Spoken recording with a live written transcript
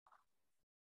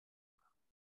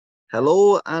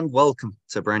Hello and welcome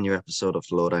to a brand new episode of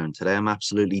Lowdown. Today I'm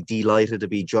absolutely delighted to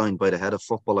be joined by the head of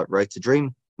football at Right to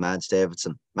Dream, MADS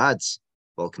DAVIDSEN. MADS,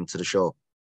 welcome to the show.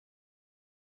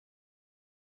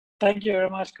 Thank you very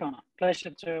much, Connor.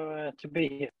 Pleasure to be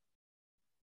here.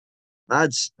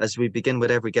 MADS, as we begin with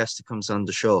every guest that comes on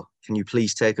the show, can you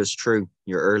please take us through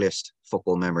your earliest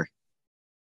football memory?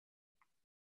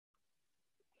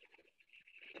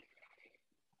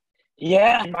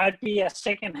 Yeah, it might be a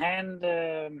second-hand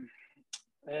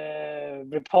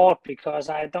report because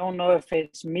I don't know if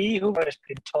it's me who has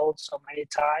been told so many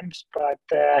times, but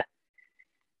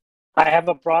I have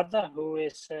a brother who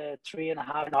is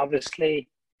 3.5, and obviously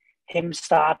him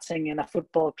starting in a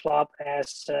football club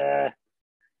as I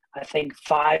think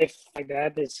 5, like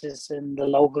that. This is in the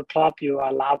local club. You are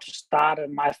allowed to start,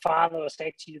 and my father was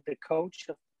actually the coach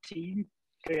of the team.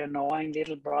 Very annoying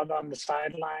little brother on the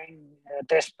sideline,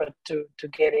 desperate to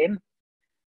get in,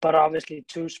 but obviously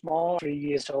too small, 3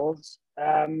 years old.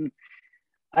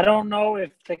 I don't know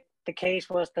if the case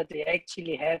was that they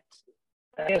actually had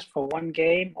for one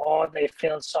game or they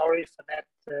felt sorry for that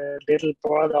little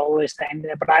brother always standing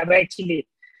there. But I've actually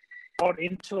got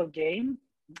into a game,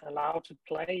 allowed to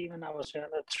play, even I was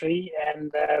under 3,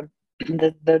 and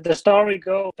the story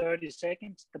goes 30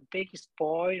 seconds. The biggest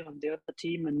boy on the other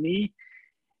team and me,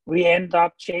 we end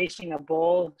up chasing a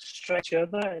ball straight to each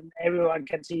other, and everyone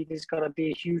can see this is going to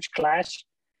be a huge clash.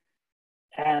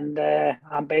 And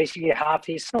I'm basically half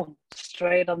his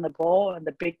straight on the ball, and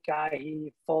the big guy,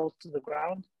 he falls to the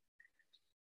ground.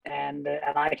 And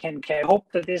I can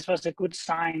hope that this was a good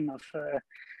sign of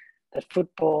that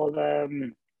football.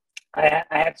 I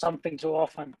had something to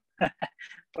offer,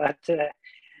 but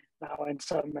now in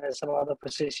some other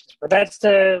positions. But that's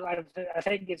I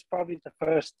think it's probably the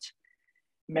first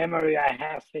memory I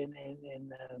have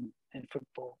in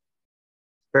football.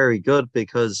 Very good,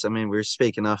 because we were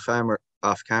speaking off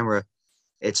camera.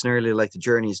 It's nearly like the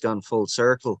journey's gone full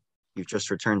circle. You've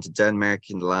just returned to Denmark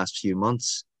in the last few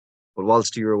months, but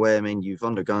whilst you were away, you've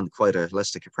undergone quite a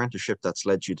holistic apprenticeship that's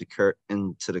led you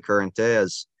into the current day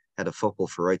as head of football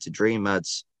for Right to Dream,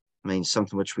 MADS.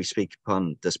 Something which we speak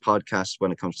upon this podcast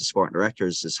when it comes to sport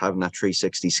directors is having that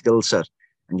 360 skill set.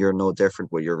 And you're no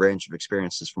different with your range of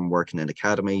experiences from working in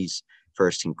academies,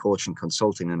 first team coaching,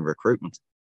 consulting, and recruitment.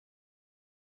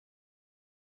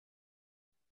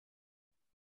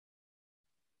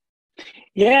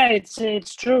 Yeah,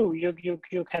 it's true. You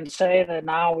can say that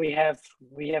now we have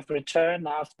returned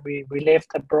after we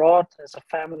lived abroad as a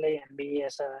family, and me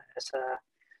as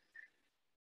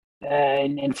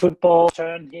in football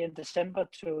turned here in December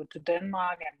to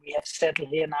Denmark, and we have settled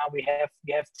here now. We have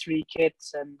 3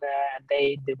 kids, and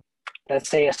they let's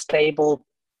say a stable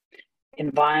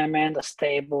environment, a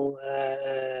stable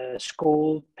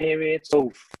school period.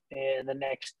 So the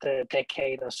next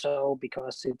decade or so,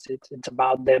 because it's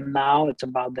about them now. It's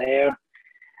about there.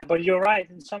 But you're right.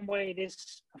 In some way, it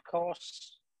is, of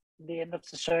course, the end of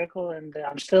the circle, and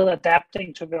I'm still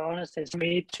adapting. To be honest, it's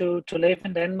me to live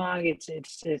in Denmark.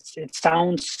 It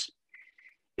sounds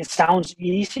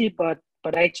easy, but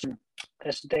actually,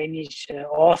 there's a Danish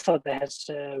author that has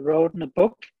written a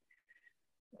book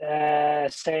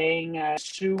saying, I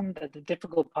assume that the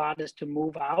difficult part is to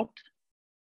move out,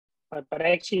 but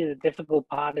actually the difficult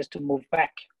part is to move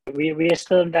back. We are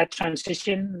still in that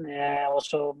transition.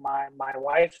 Also, my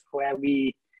wife, where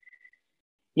we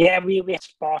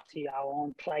spot our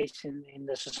own place in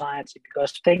the society,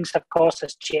 because things, of course,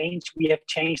 has changed. We have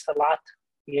changed a lot.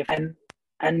 We have an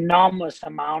enormous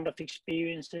amount of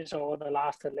experiences over the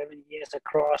last 11 years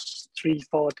across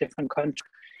 3-4 different countries.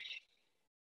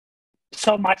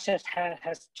 So much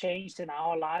has changed in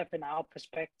our life, in our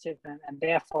perspective, and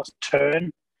therefore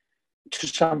turn to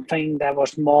something that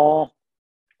was more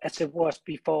as it was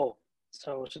before.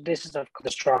 So this is, of course,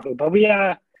 the struggle, but we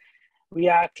are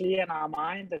clear in our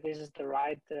mind that this is the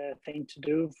right thing to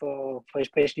do for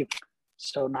especially.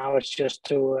 So now it's just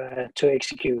to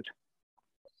execute.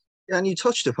 Yeah, and you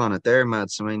touched upon it there,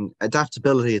 Mads.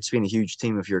 Adaptability, it's been a huge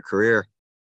theme of your career.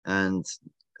 And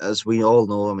as we all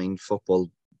know,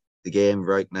 football, the game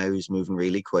right now is moving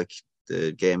really quick.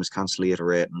 The game is constantly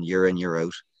iterating year in, year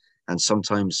out. And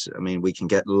sometimes, we can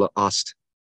get lost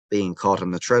being caught on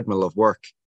the treadmill of work.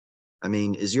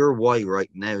 Is your why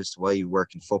right now as to why you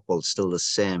work in football still the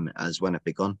same as when it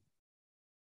begun?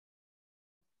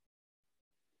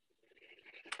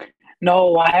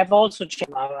 No, I have also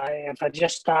changed. If I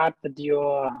just start with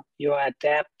your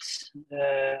adapt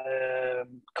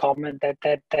comment, that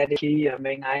is key.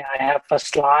 I have a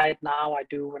slide now. I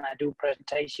do when I do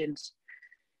presentations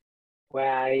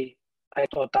where I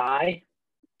thought die.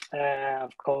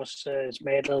 Of course, it's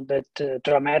made a little bit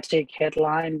dramatic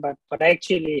headline, but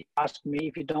actually, ask me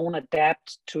if you don't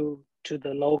adapt to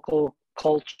the local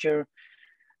culture,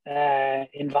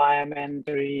 environment,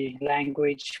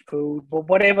 language, food,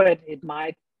 whatever it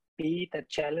might be that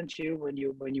challenge you when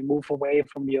you move away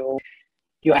from you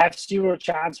have zero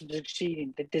chance of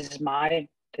succeeding. This is my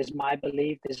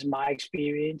belief. This is my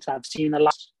experience. I've seen a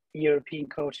lot of European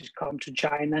coaches come to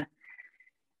China,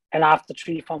 and after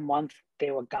 3-4 months, they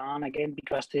were gone again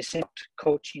because they said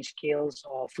coaching skills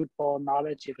or football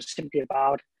knowledge. It was simply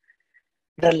about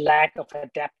the lack of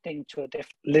adapting to a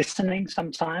different listening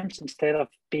sometimes instead of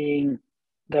being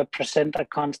the presenter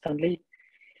constantly.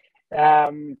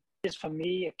 Is for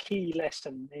me a key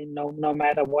lesson. No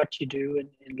matter what you do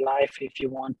in life, if you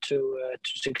want to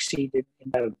succeed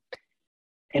in the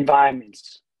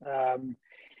environments.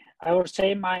 I would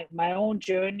say my own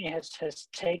journey has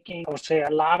taken, I would say,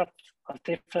 a lot of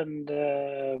different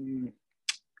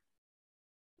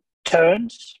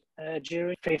turns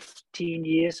during 15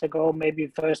 years ago. Maybe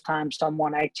first time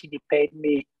someone actually paid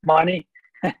me money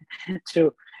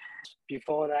to.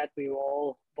 Before that, we were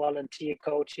all volunteer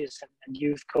coaches and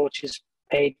youth coaches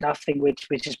paid nothing, which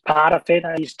is part of it.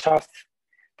 These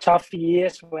tough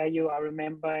years where I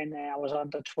remember, and I was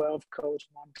under 12 coach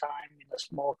one time in a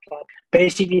small club,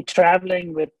 basically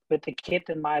traveling with the kit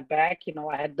in my bag.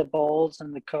 I had the balls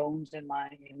and the cones in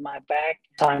my bag.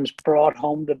 Times brought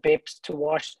home the bibs to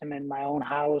wash them in my own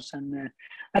house, and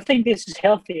I think this is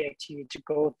healthy actually to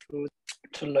go through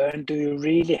to learn. Do you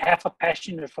really have a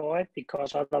passion for it?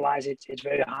 Because otherwise, it's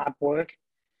very hard work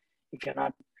if you're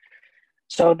not.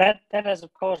 So that has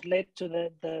of course led to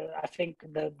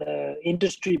the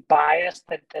industry bias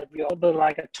that we all do,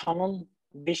 like a tunnel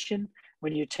vision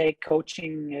when you take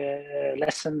coaching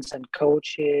lessons and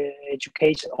coach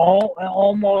education,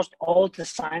 almost all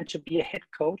designed to be a head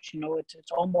coach.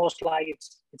 It's almost like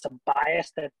it's a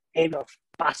bias that of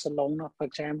Barcelona, for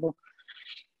example,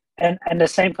 and the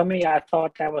same for me. I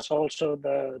thought that was also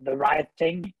the right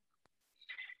thing,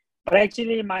 but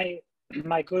actually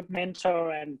my good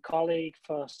mentor and colleague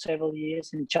for several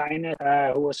years in China,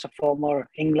 who was a former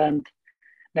England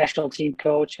national team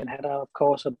coach and had, of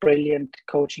course, a brilliant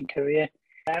coaching career.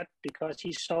 That because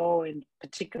he saw, in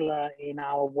particular, in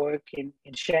our work in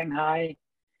Shanghai,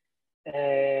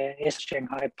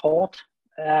 Shanghai port,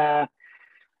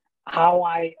 how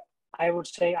I would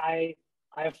say I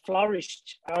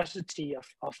flourished diversity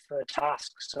of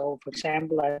tasks. So, for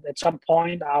example, at some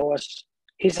point I was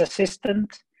his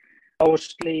assistant.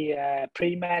 Mostly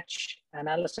pre-match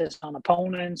analysis on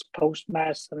opponents,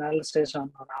 post-match analysis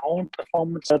on our own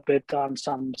performance, a bit on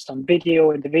some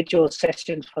video individual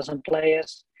sessions for some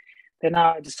players. Then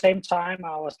at the same time,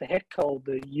 I was the head coach of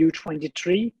the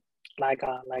U23, like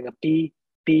a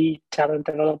B talent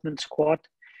development squad.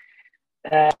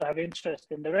 I have interest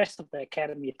in the rest of the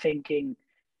academy, thinking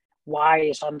why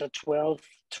is under 12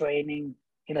 training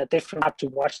in a different way to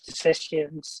watch the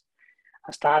sessions.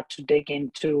 I start to dig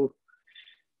into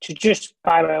just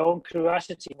by my own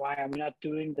curiosity, why I'm not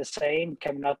doing the same,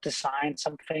 can we not design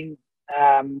something,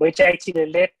 which actually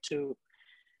led to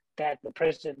that the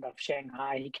president of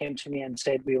Shanghai, he came to me and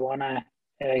said, we want to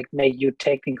make you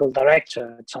technical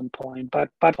director at some point.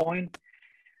 But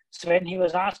Sven, he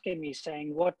was asking me,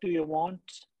 saying, what do you want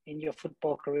in your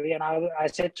football career? And I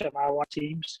said to him, I want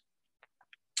teams.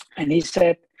 And he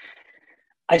said,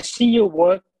 I see you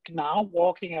work now,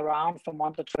 walking around from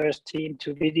under first team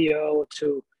to video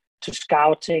to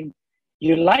scouting.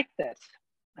 You like that?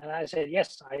 And I said,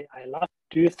 yes, I love it.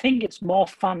 Do you think it's more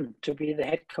fun to be the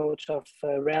head coach of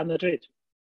Real Madrid?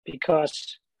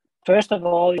 Because first of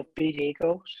all, you're big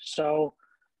egos, so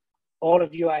all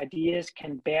of your ideas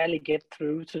can barely get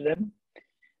through to them.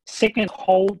 Second,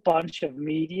 whole bunch of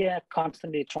media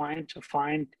constantly trying to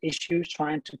find issues,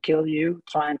 trying to kill you,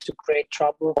 trying to create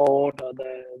trouble for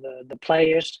the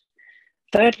players.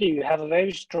 Thirdly, you have a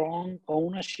very strong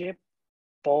ownership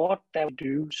board that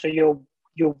do, so your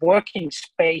working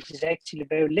space is actually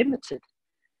very limited,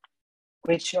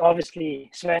 which obviously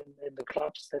Sven in the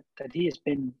clubs that he has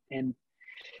been in.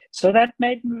 So that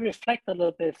made me reflect a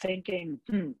little bit, thinking,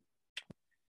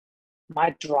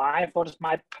 my drive, what is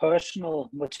my personal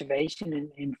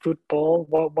motivation in football?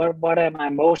 What am I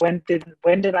most? When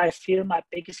did I feel my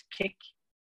biggest kick?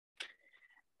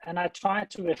 And I tried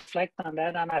to reflect on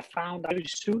that, and I found I'm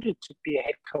suited to be a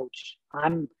head coach.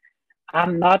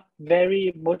 I'm not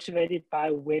very motivated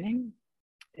by winning,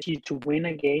 to win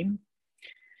a game.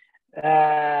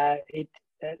 And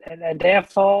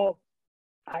therefore,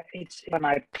 it's when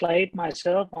I played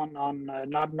myself on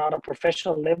not a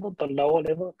professional level but lower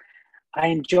level. I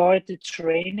enjoyed the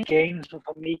training. Games were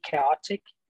for me chaotic.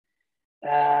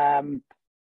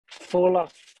 full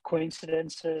of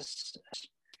coincidences,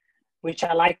 which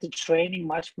I like the training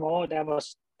much more. That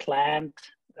was planned.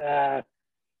 That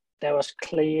was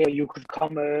clear. You could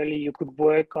come early. You could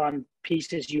work on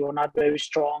pieces you were not very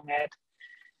strong at.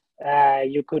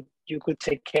 You could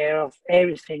take care of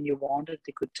everything you wanted.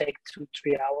 It could take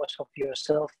 2-3 hours of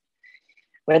yourself.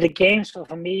 Where the games were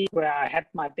for me, where I had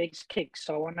my biggest kick.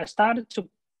 So when I started to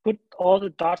put all the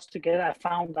dots together, I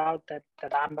found out that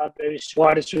I'm not very sure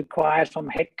what is required from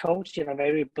head coach in a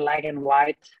very black and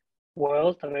white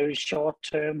world, a very short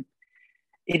term.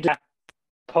 It like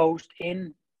post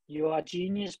in, you are a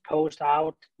genius, post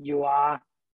out, you are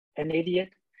an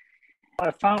idiot.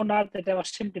 I found out that was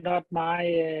simply not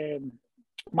my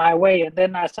way. And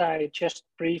then, as I just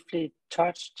briefly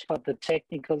touched, for the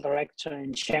technical director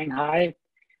in Shanghai,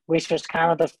 which was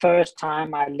kind of the first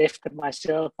time I lifted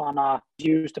myself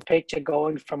used the picture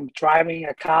going from driving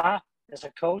a car as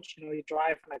a coach. You know, you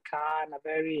drive in a car in a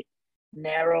very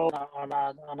narrow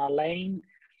on a lane,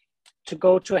 to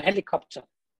go to a helicopter,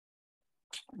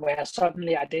 where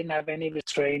suddenly I didn't have any of the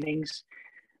trainings,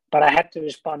 but I had the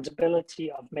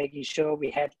responsibility of making sure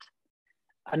we had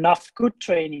enough good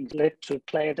training led to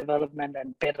player development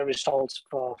and better results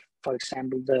for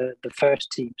example, the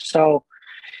first team. So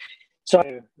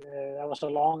that was a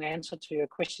long answer to your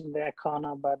question there,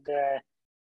 Connor, but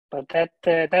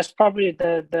that's probably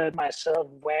the myself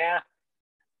where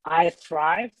I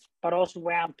thrive, but also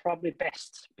where I'm probably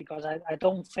best, because I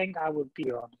don't think I would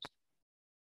be honest.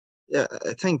 Yeah,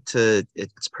 I think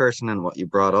it's pertinent what you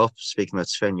brought up, speaking about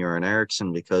Sven-Göran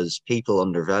Eriksson, because people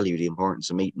undervalue the importance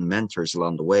of meeting mentors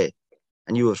along the way.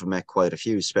 And you have met quite a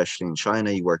few, especially in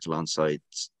China. You worked alongside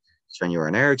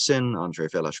Sven-Göran Eriksson, Andre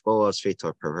Villas-Boas,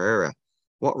 Vitor Pereira.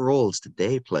 What roles did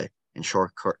they play in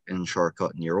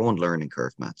shortcutting your own learning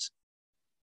curve, Mads?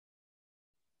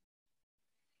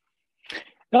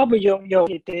 No, but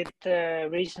you did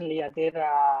recently. I did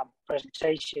a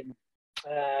presentation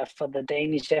for the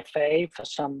Danish FA for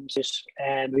some,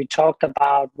 and we talked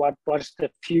about what's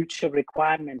the future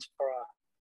requirements for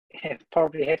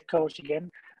probably head coach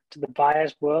again, to the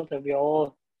biased world that we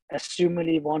all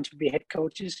assumedly want to be head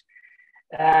coaches.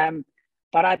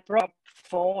 But I brought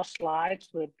 4 slides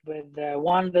with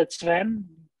one with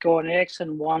Sven-Göran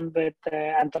Eriksson, one with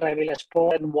Andre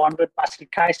Villas-Boas, and one with Marcel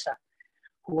Kaiser,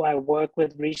 who I worked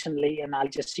with recently in Al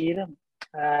Jazeera,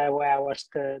 where I was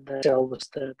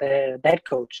the head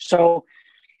coach. So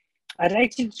I'd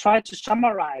actually try to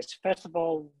summarize, first of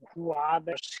all, who are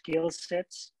their skill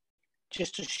sets,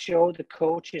 just to show the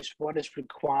coaches what is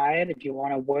required if you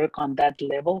want to work on that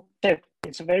level.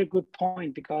 It's a very good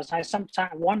point, because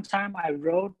one time I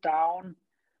wrote down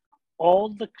all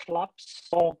the clubs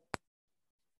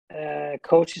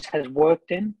coaches has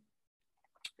worked in,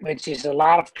 which is a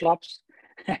lot of clubs.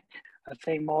 I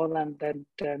think more than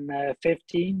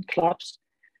 15 clubs,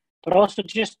 but also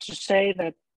just to say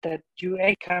that you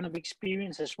kind of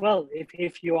experience as well.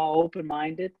 If you are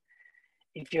open-minded,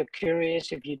 if you're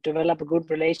curious, if you develop a good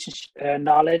relationship,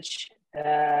 knowledge.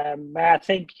 I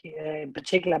think in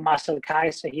particular Marcel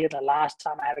Kaiser here, the last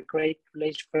time I had a great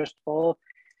relationship. First of all,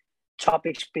 top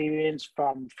experience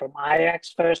from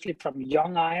Ajax, firstly from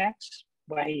young Ajax,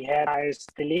 where he had Ajax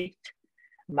Delict,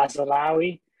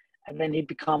 Mazraoui, and then he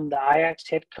become the Ajax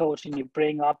head coach, and you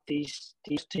bring up these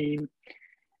team,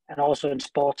 and also in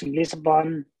Sporting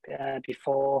Lisbon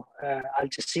before Al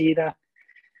Jazeera.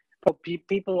 But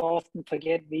people often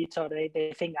forget Vitor.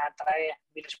 They think Andre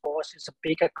Villas-Boas is a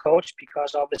bigger coach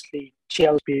because obviously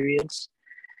Chelsea experience.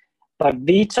 But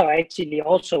Vitor actually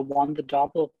also won the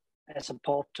double as a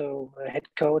Porto head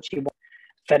coach. He won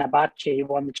Fenerbahce. He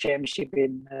won the championship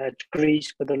in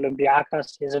Greece with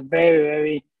Olympiacos. He's a very,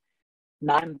 very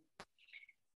nice.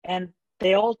 And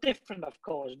they're all different, of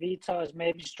course. Vitor is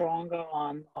maybe stronger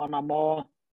on a more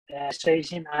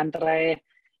station. Andre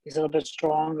is a little bit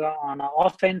stronger on an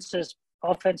offensive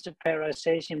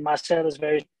prioritization. Marcel is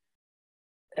very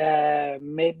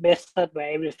method,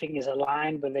 where everything is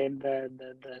aligned within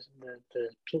the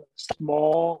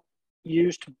small,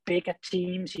 used to bigger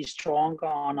teams. He's stronger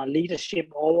on a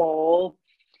leadership overall,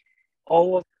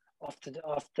 of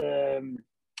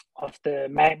the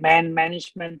man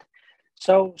management.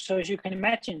 So as you can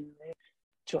imagine,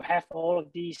 to have all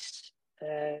of these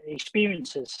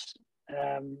experiences,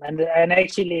 and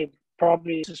actually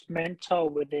probably his mentor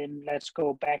within, let's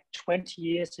go back 20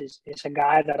 years, is a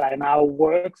guy that I now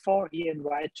work for here in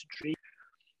Right to Dream,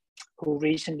 who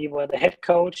recently was the head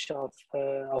coach of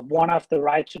one of the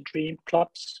Right to Dream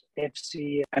clubs,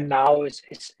 FC, and now is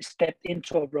stepped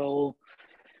into a role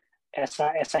as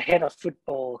a head of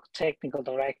football, technical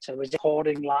director, with the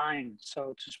reporting line,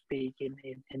 so to speak,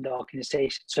 in the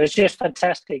organization. So it's just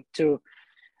fantastic to,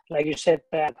 like you said,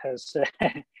 that has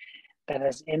that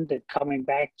has ended, coming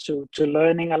back to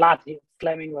learning a lot.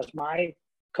 Fleming was my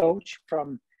coach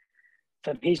from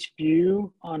his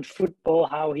view on football,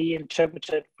 how he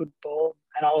interpreted football,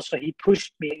 and also he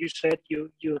pushed me. You said you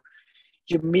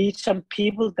meet some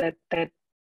people that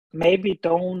maybe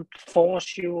don't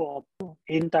force you or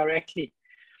indirectly.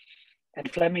 And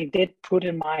Fleming did put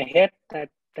in my head that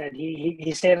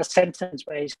he said a sentence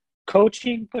where he's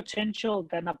coaching potential,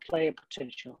 then a player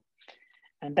potential.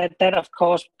 And that of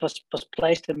course was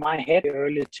placed in my head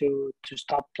early to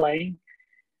stop playing.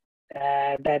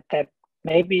 That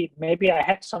maybe I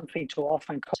had something to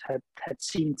offer, and had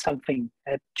seen something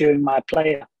during my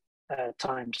player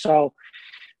time. So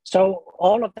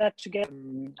all of that together,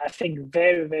 I think,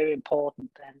 very, very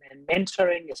important. And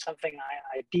mentoring is something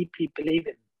I deeply believe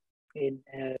in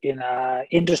an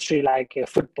industry like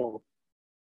football.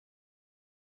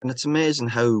 And it's amazing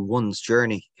how one's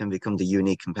journey can become the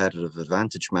unique competitive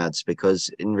advantage, Mads, because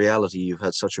in reality, you've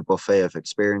had such a buffet of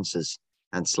experiences,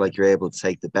 and it's like you're able to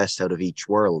take the best out of each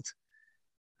world.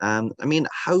 I mean,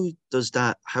 how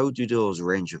do those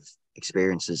range of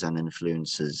experiences and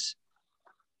influences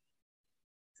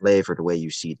flavor the way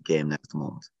you see the game now at the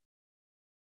moment?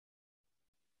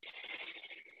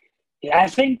 Yeah, I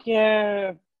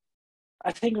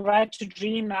think Right to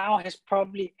Dream now has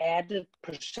probably added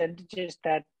percentages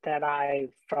that I,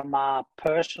 from a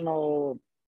personal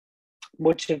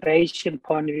motivation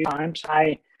point of view, times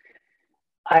I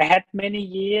had many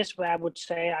years where I would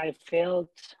say I felt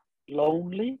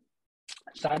lonely.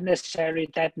 It's not necessarily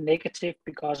that negative,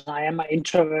 because I am an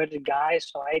introverted guy,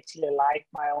 so I actually like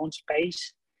my own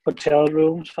space. Hotel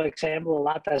rooms, for example, a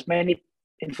lot. There's many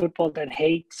in football that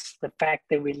hates the fact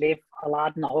that we live a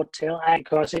lot in a hotel,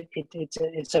 because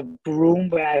it's a room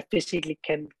where I physically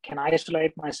can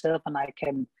isolate myself, and I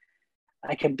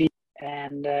can be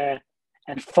and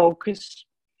focus.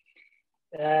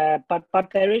 But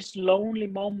there is lonely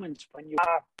moments when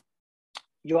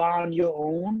you are on your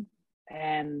own,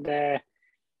 and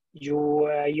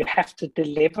you have to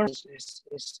deliver.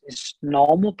 Is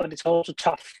normal, but it's also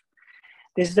tough.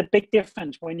 This is a big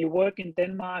difference when you work in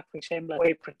Denmark, for example.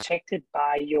 You're protected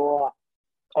by your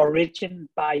origin,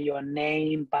 by your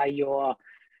name, by your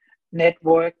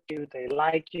network. They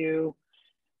like you.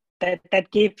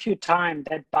 That gives you time.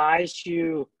 That buys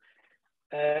you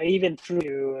even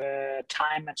through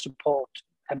time and support.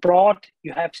 Abroad,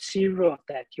 you have zero of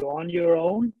that. You're on your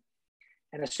own,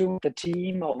 and as soon as the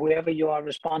team or whoever you are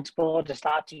responsible, they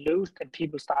start to lose, then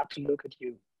people start to look at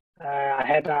you. I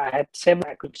had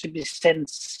similar. I could simply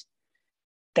sense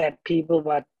that people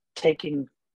were taking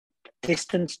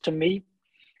distance to me.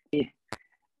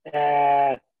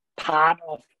 Part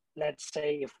of, let's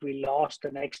say, if we lost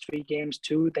the next 3 games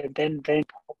too, then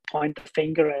point the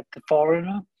finger at the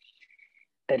foreigner,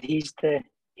 that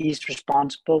he's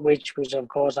responsible, which was, of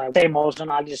course, I same also in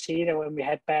Algeciras when we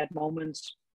had bad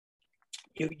moments.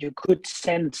 You could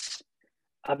sense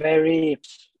a very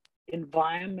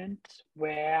environment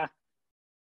where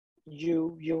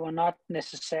you are not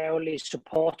necessarily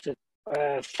supported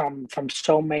from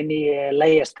so many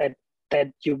layers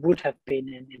that you would have been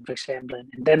in, for example,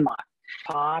 in Denmark.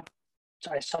 Part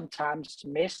I sometimes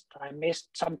missed. I missed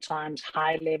sometimes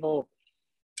high level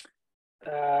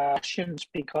actions,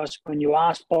 because when you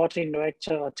are sporting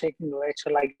director or technical director,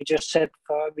 like you just said,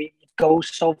 it goes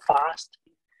so fast.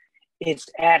 It's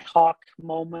ad hoc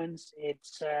moments.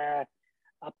 It's a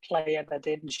player that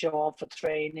didn't show up for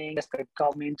training, that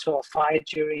come into a fight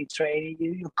during training.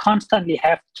 You constantly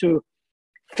have to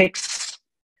fix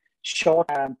short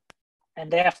term,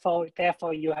 and therefore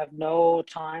you have no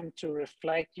time to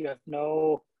reflect. You have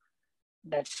no,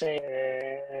 let's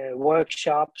say,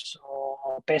 workshops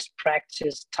or best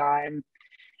practice time.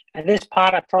 And this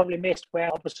part I probably missed,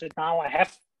 where opposite now I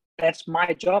have, that's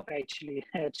my job actually,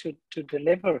 to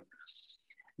deliver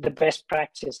the best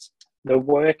practice, the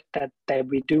work that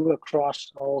we do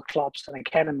across all clubs and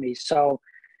academies. So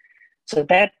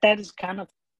that is kind of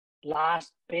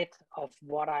last bit of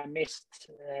what I missed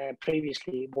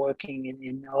previously working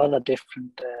in other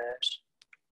different.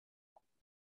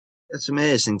 It's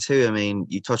amazing too. I mean,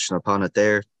 you touched upon it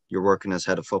there. You're working as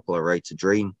head of football at Right to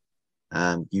Dream.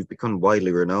 You've become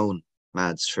widely renowned,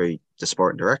 Mads, for the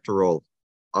sporting director role.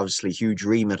 Obviously, huge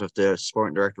remit of the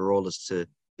sporting director role is to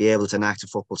be able to enact a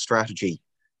football strategy.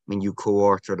 I mean, you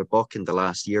co-authored a book in the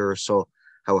last year or so.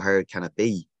 How hard can it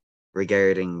be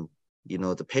regarding,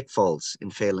 the pitfalls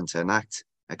in failing to enact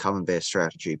a common-based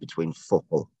strategy between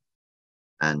football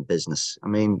and business. I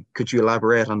mean, could you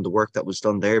elaborate on the work that was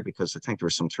done there? Because I think there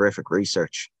was some terrific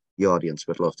research the audience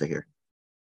would love to hear.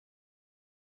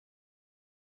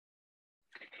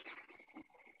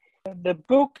 The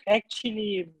book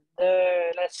actually,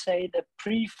 let's say the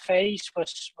preface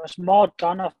was more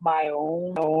done of my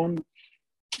own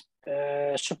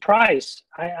surprise.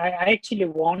 I actually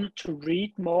wanted to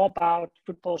read more about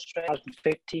football strategy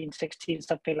 2015, 16,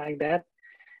 something like that,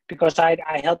 because I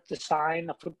helped design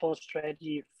a football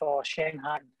strategy for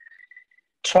Shanghai.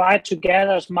 Tried to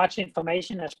gather as much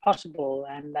information as possible,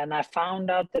 and then I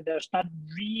found out that there's not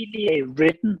really a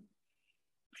written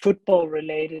football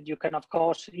related. You can of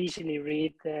course easily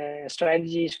read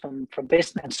strategies from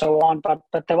business and so on, but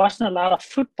there wasn't a lot of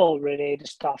football related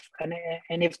stuff, and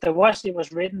if there was, it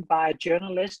was written by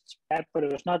journalists, but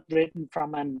it was not written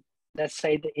from an, let's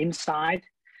say, the inside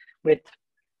with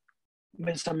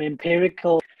some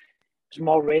empirical. It's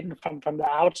more written from the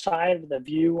outside, the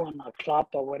view on a club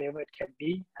or whatever it can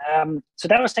be. So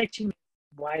that was actually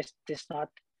why is this not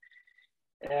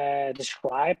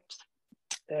described.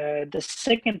 The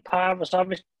second part was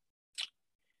obviously,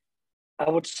 I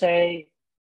would say,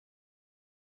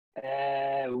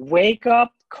 wake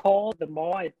up call. The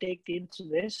more I digged into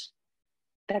this,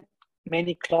 that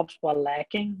many clubs were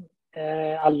lacking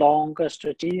a longer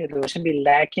strategy. They were simply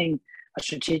lacking a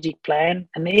strategic plan,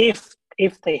 and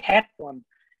if they had one,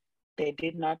 they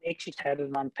did not execute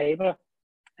it on paper,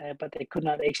 but they could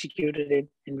not execute it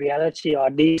in reality, or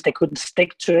at least they couldn't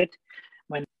stick to it.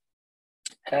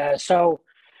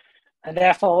 And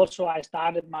therefore, also I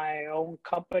started my own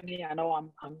company. I know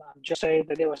I'm just saying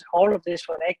that all of this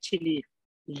was actually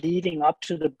leading up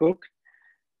to the book,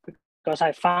 because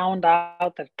I found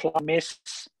out that clubs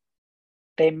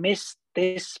missed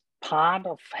this part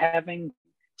of having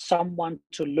someone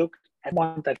to look at,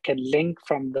 one that can link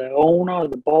from the owner,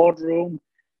 the boardroom,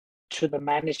 to the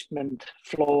management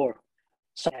floor.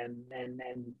 So,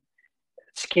 and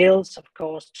skills, of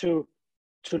course, to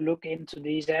look into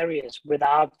these areas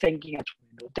without thinking.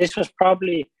 This was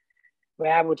probably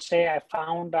where I would say I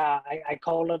found, I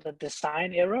call it a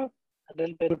design error. A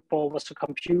little bit. Football was a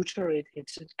computer.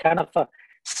 It's kind of a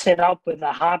set up with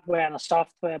a hardware and a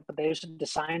software, but there's a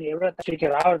design error to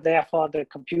figure out. Therefore, the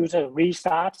computer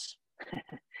restarts,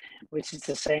 which is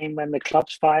the same when the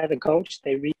clubs fire the coach.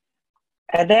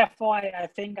 And therefore, I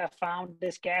think I found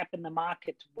this gap in the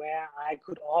market where I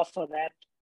could offer that.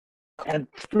 And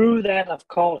through that, of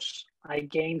course, I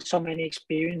gained so many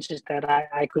experiences that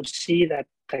I could see that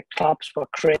the clubs were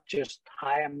just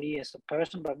hire me as a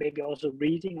person, but maybe also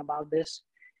reading about this.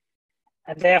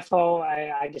 And therefore,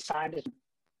 I decided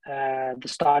the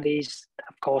studies,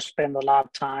 of course, spend a lot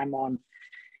of time on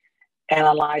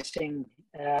analyzing.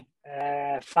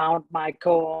 Found my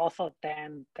co-author,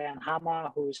 Dan Hammer,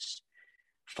 who's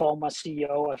former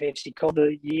CEO of FC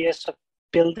Copenhagen, years of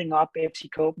building up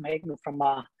FC Copenhagen from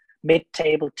a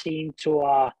mid-table team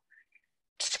to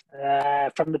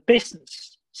from the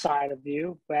business side of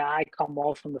view, where I come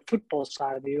more from the football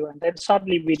side of view. And then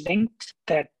suddenly we linked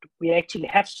that we actually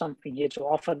have something here to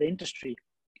offer the industry.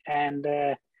 And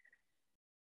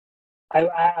I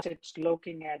was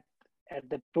looking at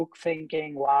the book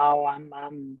thinking, wow,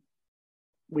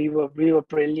 we were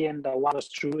brilliant, or what was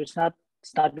true. It's not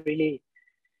really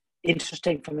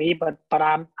interesting for me, but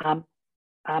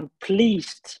I'm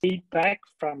pleased feedback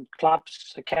from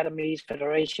clubs, academies,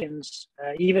 federations,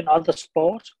 even other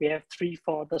sports. We have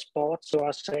 3-4 other sports who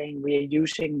are saying we are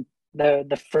using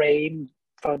the frame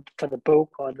for the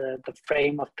book, or the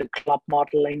frame of the club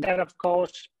modeling. That, of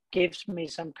course, gives me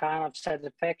some kind of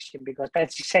satisfaction, because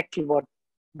that's exactly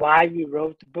why we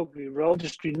wrote the book. We wrote the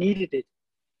industry needed it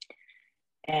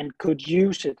and could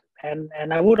use it. And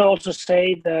I would also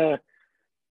say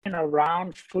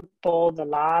around football the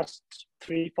last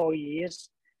 3-4 years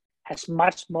has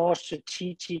much more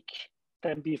strategic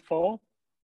than before,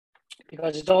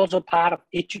 because it's also part of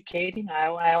educating.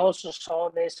 I also saw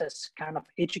this as kind of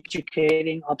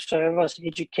educating observers,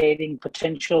 educating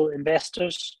potential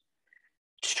investors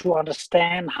to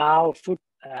understand how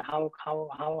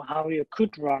you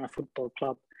could run a football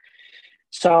club.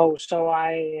 So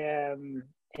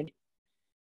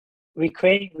we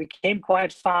came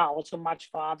quite far, also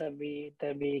much farther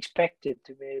than we expected.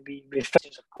 We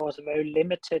faced, of course, a very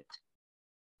limited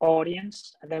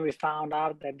audience, and then we found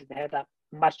out that it had a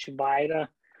much wider.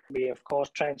 We, of course,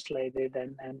 translated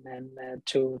and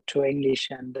to English,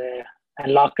 and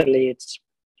luckily it's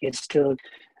still.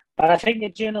 But I think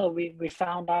in general we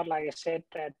found out, like I said,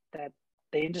 that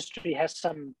the industry has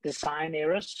some design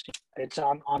errors. It's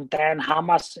on Dan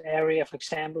Hammer's area, for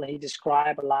example. He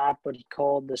described a lot what he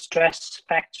called the stress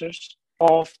factors.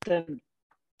 Often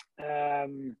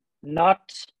not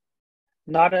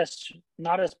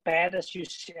as bad as you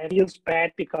feels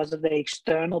bad because of the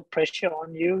external pressure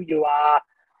on you.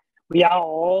 We are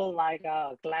all like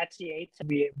a gladiator.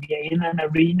 We are in an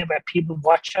arena where people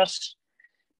watch us.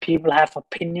 People have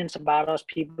opinions about us.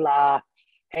 People are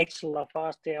excellent of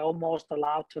us. They're almost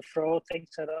allowed to throw things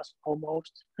at us,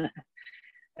 almost.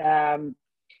 And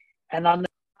on the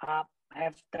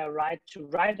have the right to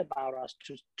write about us,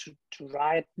 to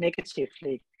write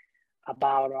negatively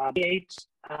about our creates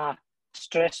a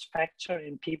stress factor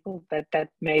in people that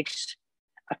makes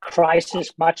a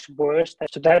crisis much worse.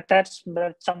 So that's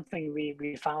something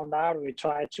we found out. We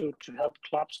try to help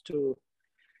clubs to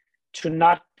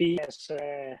not be as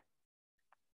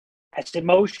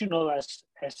emotional as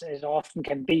it often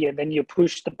can be, and then you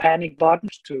push the panic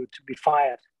buttons to be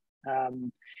fired.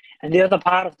 And the other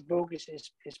part of the book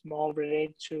is more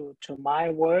related to my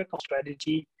work on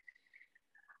strategy,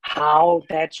 how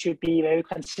that should be very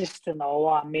consistent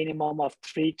over a minimum of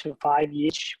 3 to 5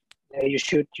 years. You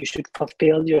should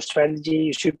fulfill your strategy.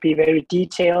 You should be very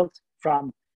detailed,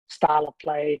 from style of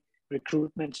play,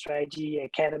 recruitment strategy,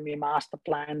 academy master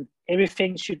plan.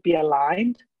 Everything should be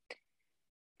aligned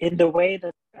in the way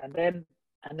that, and then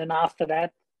after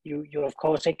that, you of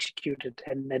course execute it,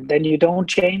 and then you don't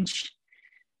change.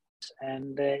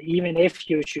 And even if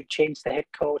you should change the head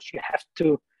coach, you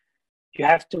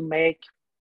have to make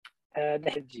the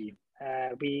strategy.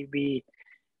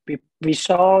 We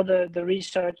saw the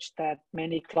research that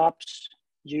many clubs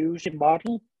use a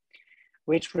model,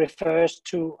 which refers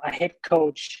to a head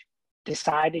coach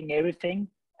deciding everything.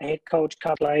 A head coach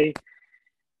can play.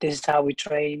 This is how we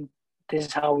train. This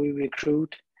is how we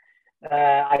recruit.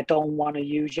 I don't want to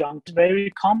use young. It's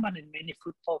very common in many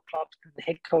football clubs that the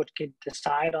head coach can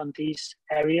decide on these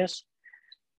areas.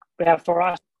 But for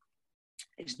us,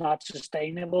 it's not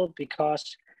sustainable,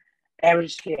 because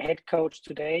averagely a head coach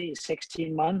today is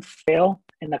 16 months fail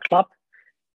in a club.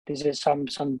 This is some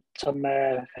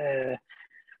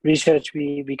research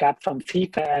we got from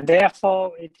FIFA, and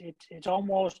therefore it's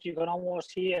almost, you can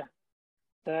almost hear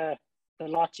the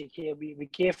logic here. We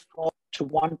give all to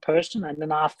one person, and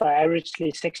then after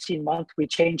averagely 16 months we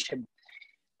change him.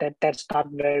 That's not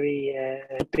very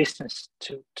business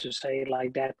to say it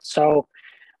like that. So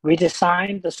we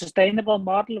designed the sustainable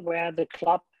model where the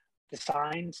club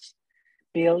designs,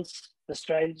 builds the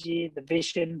strategy, the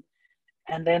vision,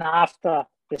 and then after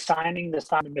designing the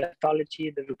methodology,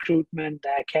 the recruitment,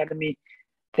 the academy,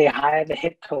 they hire the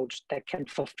head coach that can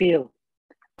fulfill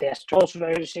their also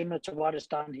very similar to what is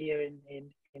done here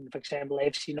in for example,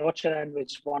 FC Nordsjælland,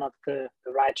 which is one of the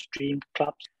Right to Dream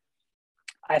clubs.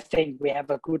 I think we have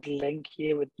a good link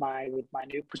here with my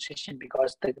new position,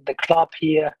 because the club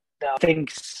here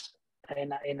thinks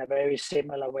in a very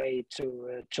similar way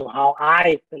to how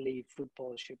I believe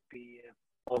football should be,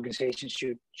 organizations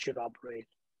should operate.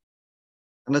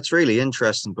 And it's really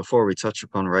interesting, before we touch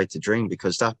upon Right to Dream,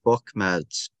 because that book,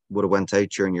 Mads, would have went out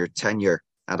during your tenure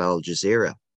at Al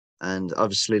Jazeera. And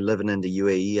obviously living in the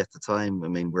UAE at the time, I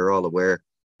mean, we're all aware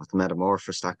of the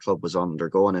metamorphosis that club was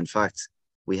undergoing. In fact,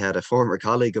 we had a former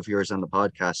colleague of yours on the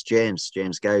podcast,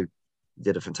 James Gow,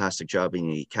 did a fantastic job in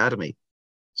the academy.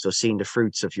 So seeing the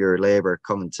fruits of your labour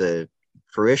coming to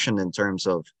fruition in terms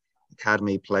of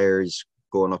academy players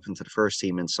going up into the first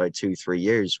team inside 2-3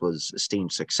 years was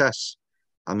esteemed success.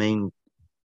 I mean,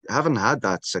 having had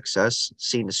that success,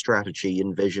 seeing the strategy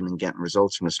and vision and getting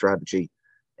results from the strategy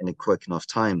in a quick enough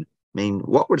time, I mean,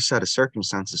 what were the set of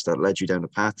circumstances that led you down the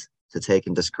path to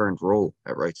taking this current role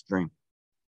at Right to Dream?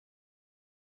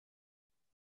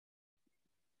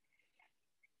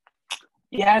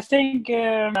 Yeah, I think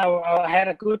I had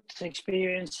a good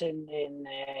experience in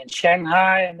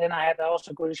Shanghai, and then I had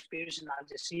also good experience in Al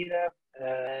Jazeera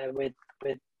with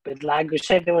like you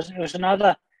said, it was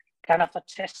another kind of a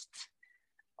test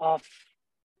of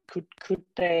could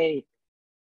they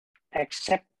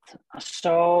accept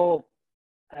so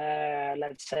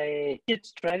let's say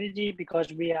strategy,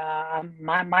 because we are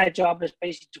my job is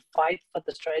basically to fight for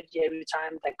the strategy every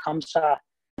time there comes a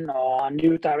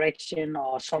new direction,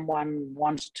 or someone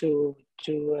wants to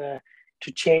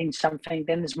change something.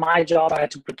 Then it's my job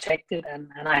to protect it, and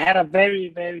I had a very,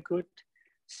 very good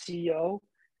CEO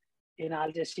in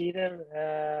Al Jazeera,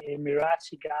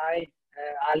 Emirati guy,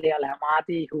 Ali Al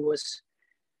Hamadi, who was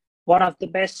one of the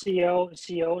best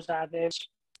CEOs out there.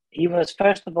 He was,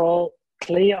 first of all,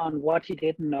 clear on what he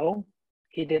didn't know.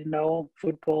 He didn't know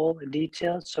football in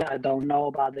detail, so I don't know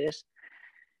about this.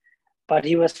 But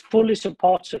he was fully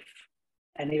supportive,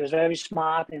 and he was very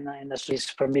smart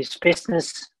from his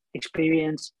business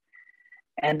experience.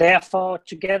 And therefore,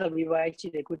 together, we were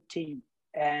actually a good team.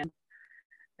 And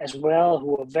as well,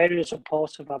 who are very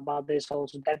supportive about this.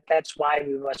 Also, that's why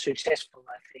we were successful.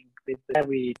 I think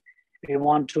we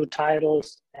won 2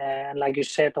 titles, and like you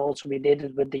said, also we did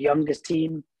it with the youngest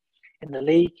team in the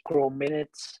league, grow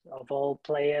minutes of all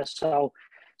players. So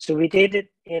we did it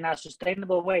in a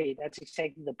sustainable way. That's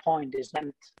exactly the point. It's not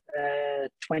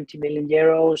 20 million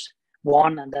euros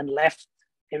won and then left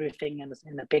everything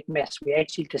in a big mess. We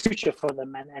actually the future for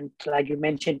them. And like you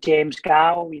mentioned, James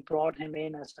Gow, we brought him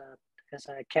in as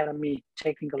an academy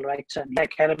technical director and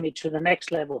academy to the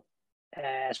next level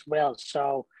as well.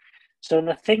 So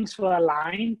the things were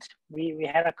aligned. We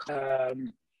had a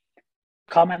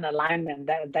common alignment.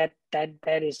 That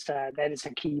is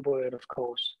a key word, of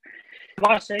course.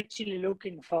 I was actually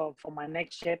looking for my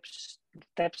next step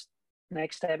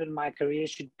in my career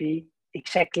should be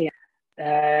exactly,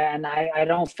 and I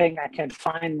don't think I can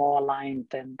find more aligned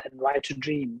than Right to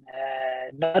Dream.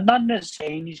 Not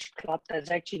necessarily Danish club.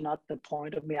 That's actually not the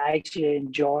point of me. I actually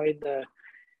enjoy the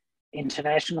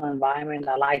international environment.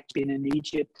 I like being in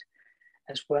Egypt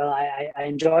as well. I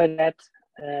enjoy that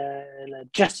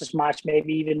just as much,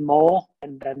 maybe even more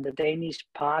than the Danish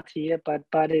part here.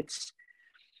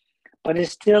 But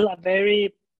it's still a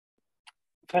very,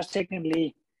 first,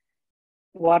 secondly,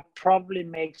 what probably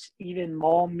makes even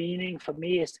more meaning for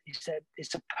me is that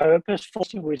it's a purpose for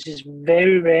me, which is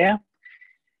very rare.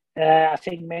 I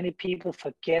think many people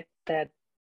forget that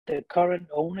the current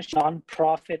ownership,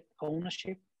 non-profit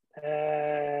ownership,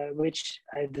 which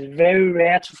is very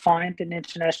rare to find in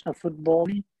international football.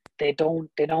 They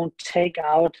don't take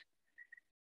out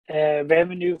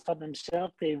revenue for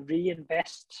themselves. They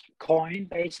reinvest coin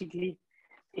basically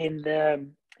in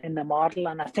the model,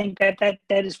 and I think that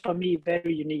is for me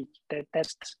very unique.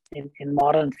 That's in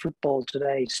modern football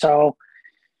today. So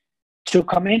to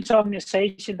come into an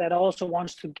organization that also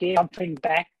wants to give something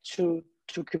back to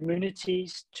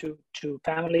communities, to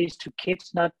families, to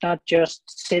kids, not just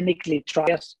cynically try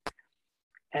us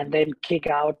and then kick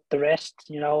out the rest.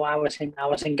 I was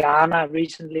in Ghana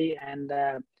recently and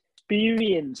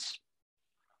experience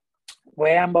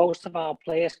where most of our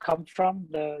players come from,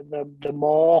 the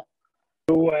more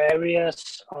rural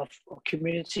areas of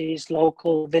communities,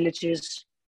 local villages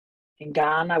in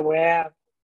Ghana, where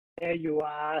you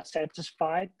are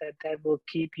satisfied, that will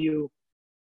keep you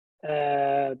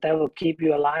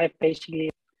alive. Basically,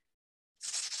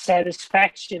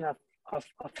 satisfaction of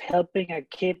helping a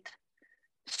kid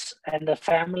and the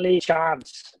family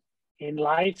chance in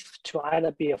life to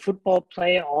either be a football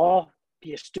player or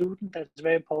be a student. That's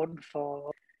very important.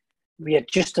 We are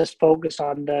just as focused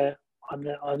on the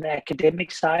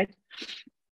academic side.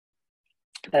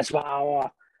 That's why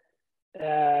our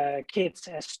kids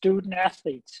as student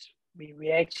athletes,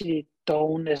 we actually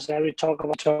don't necessarily talk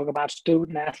about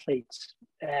student athletes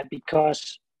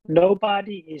because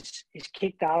nobody is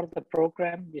kicked out of the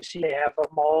program. You see, they have a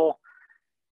more,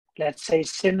 let's say,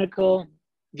 cynical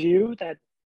view that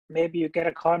maybe you get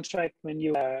a contract when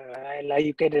you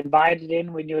get invited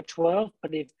in when you're 12,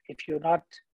 but if you're not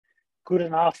good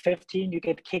enough, 15, you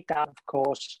get kicked out, of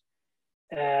course.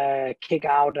 Kick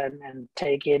out and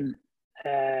take in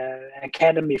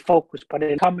academy focus. But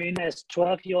if you come in as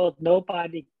 12-year-old,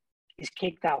 nobody is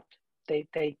kicked out. They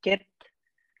get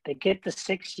the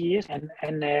 6 years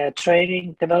and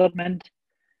training development,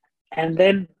 and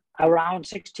then around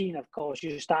 16, of course,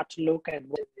 you start to look at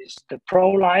what is the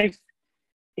pro life,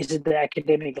 is it the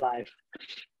academic life.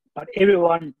 But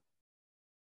everyone,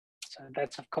 so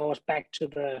that's of course back to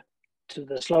the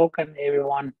slogan,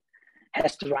 everyone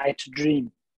has the right to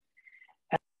dream.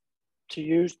 And to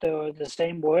use the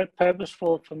same word,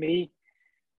 purposeful for me,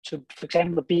 to, for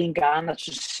example, be in Ghana,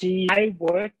 to see my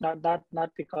work,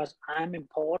 not because I'm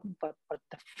important, but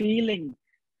the feeling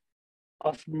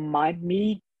of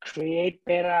me create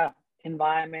better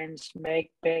environments,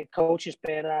 make coaches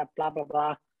better, blah, blah,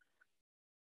 blah.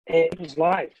 It is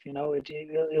life, it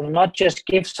will not just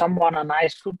give someone a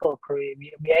nice football career.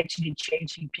 We're actually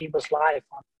changing people's life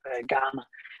on Ghana.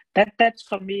 That's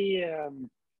for me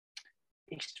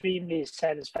extremely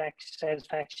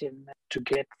satisfaction to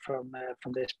get from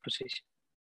this position.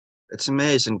 It's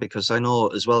amazing because I know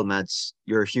as well, Mads,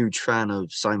 you're a huge fan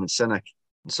of Simon Sinek.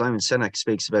 Simon Sinek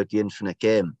speaks about the infinite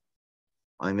game.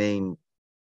 I mean,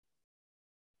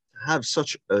 to have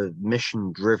such a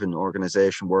mission-driven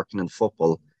organization working in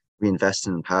football,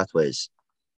 reinvesting in pathways,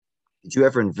 did you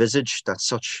ever envisage that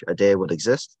such a day would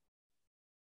exist?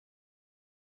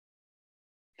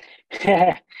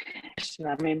 I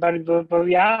mean, but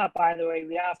we are, by the way,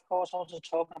 of course also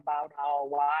talking about our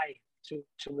why to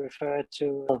refer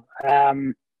to,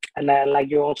 and like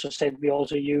you also said, we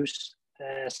also use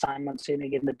Simon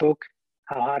Sinek in the book,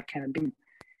 How Hard Can It Be?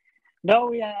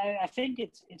 No, yeah, I think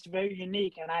it's very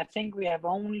unique, and I think we have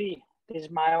only this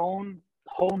is my own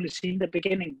only seen the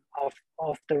beginning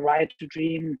of the Right to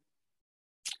Dream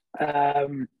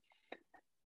um,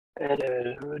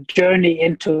 journey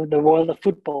into the world of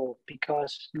football,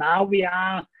 because now we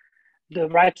are the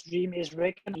Right to Dream is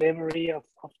regular delivery of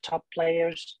top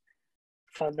players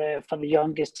for the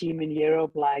youngest team in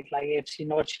Europe, like FC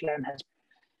Nordsjælland has.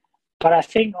 But I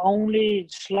think only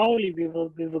slowly we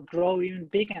will grow even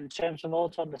bigger in terms of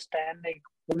also understanding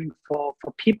for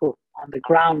people on the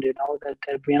ground. You know that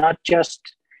we're not just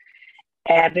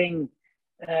adding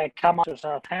come on to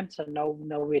Southampton. No,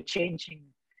 we're changing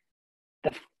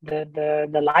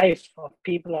the life of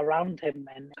people around him,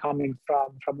 and coming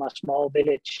from a small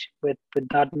village with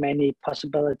not many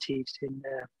possibilities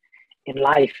in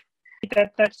life.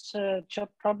 That's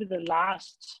probably the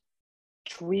last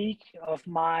tweak of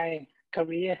my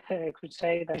career. I could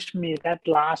say that's me that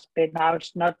last bit. Now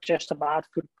it's not just about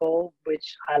football,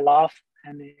 which I love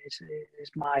and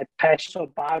is my passion,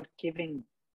 about giving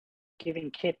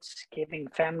kids, giving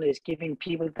families, giving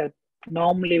people that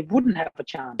normally wouldn't have a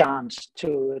chance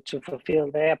to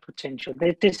fulfill their potential.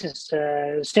 This is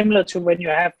similar to when you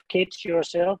have kids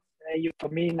yourself. For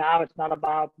me now, it's not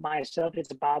about myself,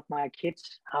 it's about my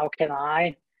kids. How can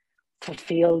I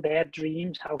fulfill their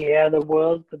dreams? How can I share the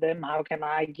world with them? How can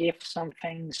I give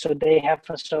something so they have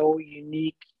a so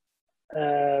unique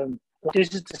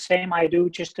this is the same I do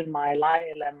just in my life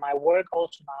and my work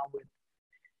also now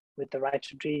with the Right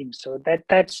to Dream. So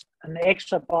that's an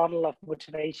extra bottle of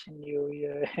motivation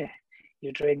you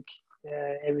you drink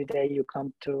every day you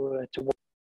come to work.